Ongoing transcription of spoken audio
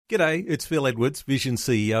G'day, it's Phil Edwards, Vision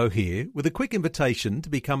CEO here, with a quick invitation to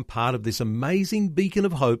become part of this amazing beacon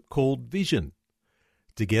of hope called Vision.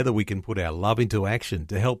 Together we can put our love into action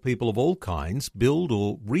to help people of all kinds build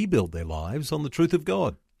or rebuild their lives on the truth of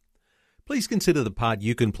God. Please consider the part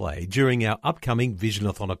you can play during our upcoming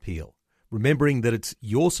Visionathon appeal, remembering that it's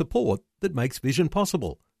your support that makes Vision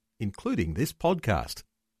possible, including this podcast.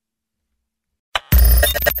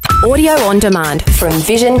 Audio on demand from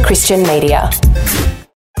Vision Christian Media.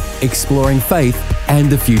 Exploring faith and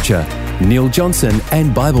the future. Neil Johnson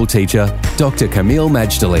and Bible teacher Dr. Kameel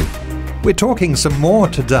Majdali. We're talking some more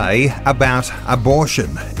today about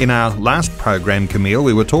abortion. In our last program, Kameel,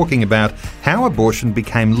 we were talking about how abortion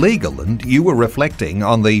became legal, and you were reflecting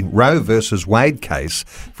on the Roe versus Wade case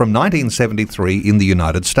from 1973 in the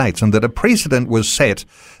United States, and that a precedent was set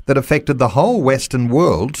that affected the whole Western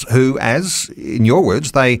world, who, as in your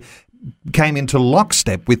words, they came into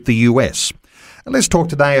lockstep with the US. Let's talk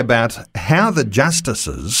today about how the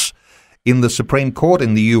justices in the Supreme Court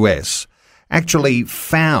in the US actually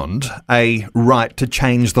found a right to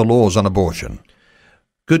change the laws on abortion.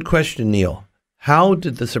 Good question, Neil. How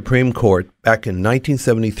did the Supreme Court back in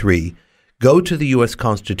 1973 go to the U.S.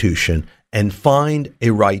 Constitution and find a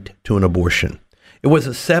right to an abortion? It was a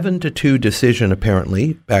 7-2 decision,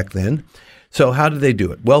 apparently, back then. So how did they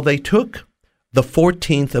do it? Well, they took the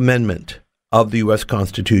 14th Amendment of the U.S.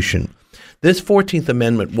 Constitution. This 14th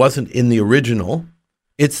Amendment wasn't in the original.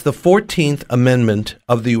 It's the 14th Amendment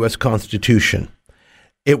of the U.S. Constitution.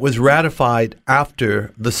 It was ratified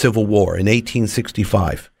after the Civil War in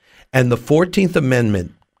 1865. And the 14th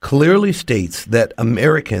Amendment clearly states that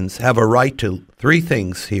Americans have a right to three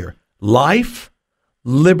things here: life,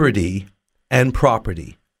 liberty, and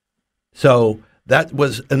property. So that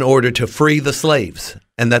was in order to free the slaves,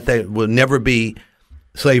 and that there will never be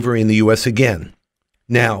slavery in the U.S. again.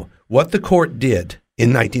 Now, what the court did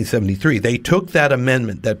in 1973, they took that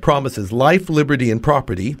amendment that promises life, liberty, and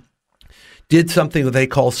property, did something that they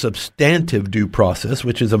call substantive due process,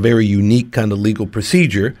 which is a very unique kind of legal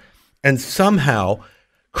procedure, and somehow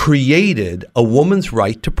created a woman's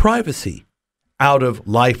right to privacy out of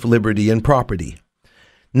life, liberty, and property.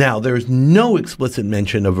 Now, there's no explicit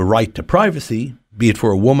mention of a right to privacy, be it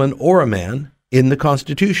for a woman or a man, in the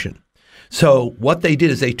Constitution. So what they did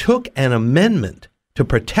is they took an amendment to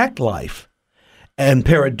protect life and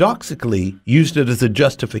paradoxically used it as a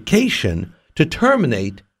justification to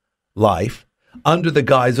terminate life under the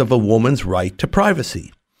guise of a woman's right to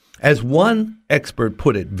privacy. As one expert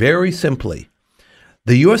put it very simply,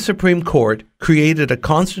 the U.S. Supreme Court created a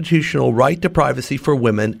constitutional right to privacy for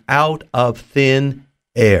women out of thin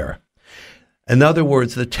air. In other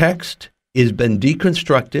words, the text has been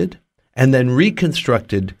deconstructed and then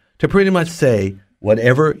reconstructed to pretty much say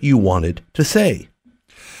whatever you wanted to say.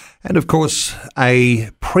 And of course,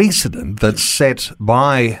 a precedent that's set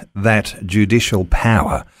by that judicial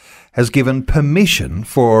power has given permission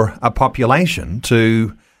for a population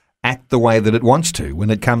to act the way that it wants to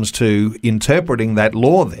when it comes to interpreting that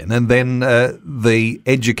law then. And then the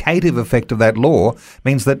educative effect of that law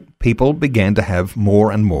means that people began to have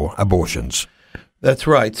more and more abortions. That's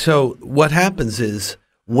right. So what happens is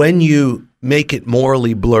when you make it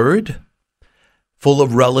morally blurred, full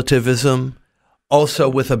of relativism, also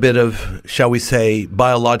with a bit of, shall we say,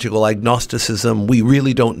 biological agnosticism, we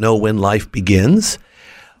really don't know when life begins.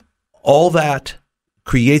 All that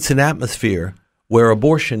creates an atmosphere where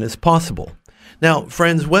abortion is possible. Now,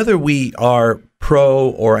 friends, whether we are pro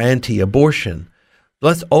or anti-abortion,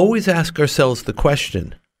 let's always ask ourselves the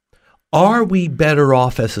question, are we better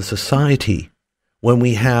off as a society when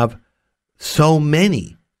we have so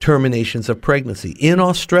many terminations of pregnancy? In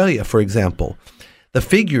Australia, for example, the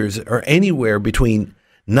figures are anywhere between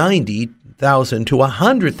 90,000 to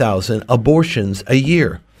 100,000 abortions a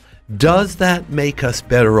year. Does that make us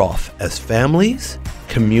better off as families,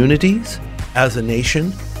 communities, as a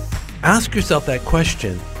nation? Ask yourself that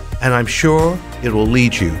question, and I'm sure it will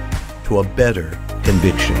lead you to a better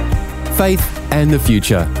conviction. Faith and the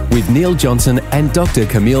Future with Neil Johnson and Dr.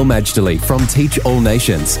 Kameel Majdali from Teach All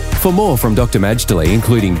Nations. For more from Dr. Majdali,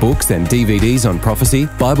 including books and DVDs on prophecy,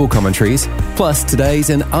 Bible commentaries, plus today's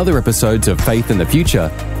and other episodes of Faith and the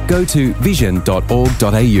Future, go to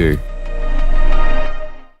vision.org.au.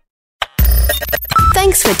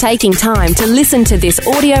 Thanks for taking time to listen to this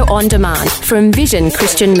audio on demand from Vision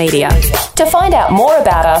Christian Media. To find out more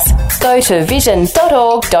about us, go to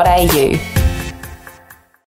vision.org.au.